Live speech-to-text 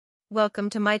Welcome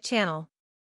to my channel.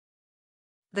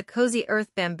 The Cozy Earth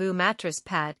Bamboo Mattress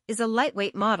Pad is a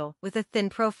lightweight model with a thin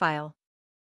profile.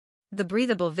 The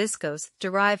breathable viscose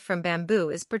derived from bamboo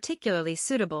is particularly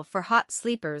suitable for hot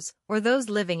sleepers or those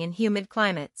living in humid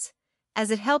climates, as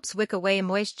it helps wick away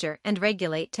moisture and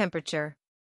regulate temperature.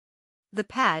 The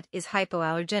pad is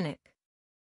hypoallergenic.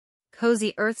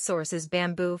 Cozy Earth sources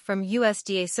bamboo from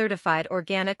USDA-certified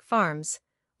organic farms,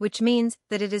 which means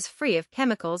that it is free of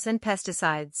chemicals and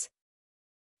pesticides.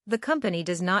 The company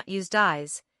does not use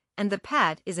dyes, and the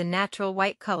pad is a natural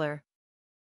white color.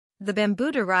 The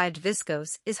bamboo-derived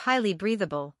viscose is highly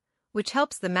breathable, which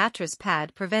helps the mattress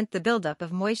pad prevent the buildup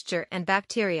of moisture and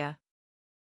bacteria.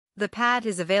 The pad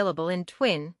is available in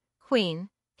twin, queen,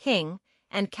 king,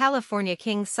 and California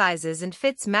king sizes and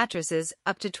fits mattresses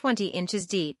up to 20 inches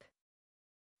deep.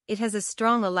 It has a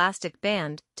strong elastic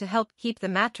band to help keep the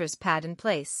mattress pad in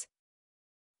place.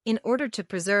 In order to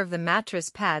preserve the mattress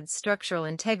pad's structural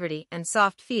integrity and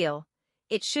soft feel,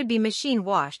 it should be machine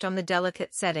washed on the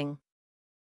delicate setting.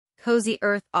 Cozy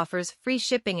Earth offers free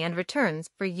shipping and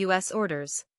returns for U.S.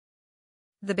 orders.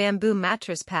 The bamboo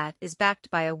mattress pad is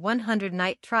backed by a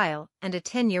 100-night trial and a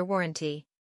 10-year warranty.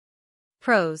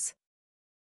 Pros: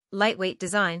 lightweight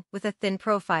design with a thin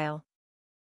profile.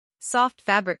 Soft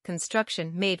fabric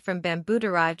construction made from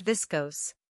bamboo-derived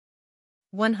viscose.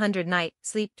 100-night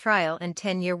sleep trial and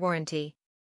 10-year warranty.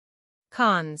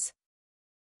 Cons: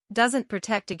 doesn't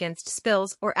protect against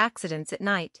spills or accidents at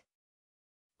night.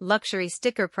 Luxury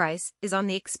sticker price is on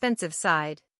the expensive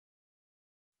side.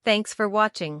 Thanks for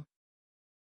watching.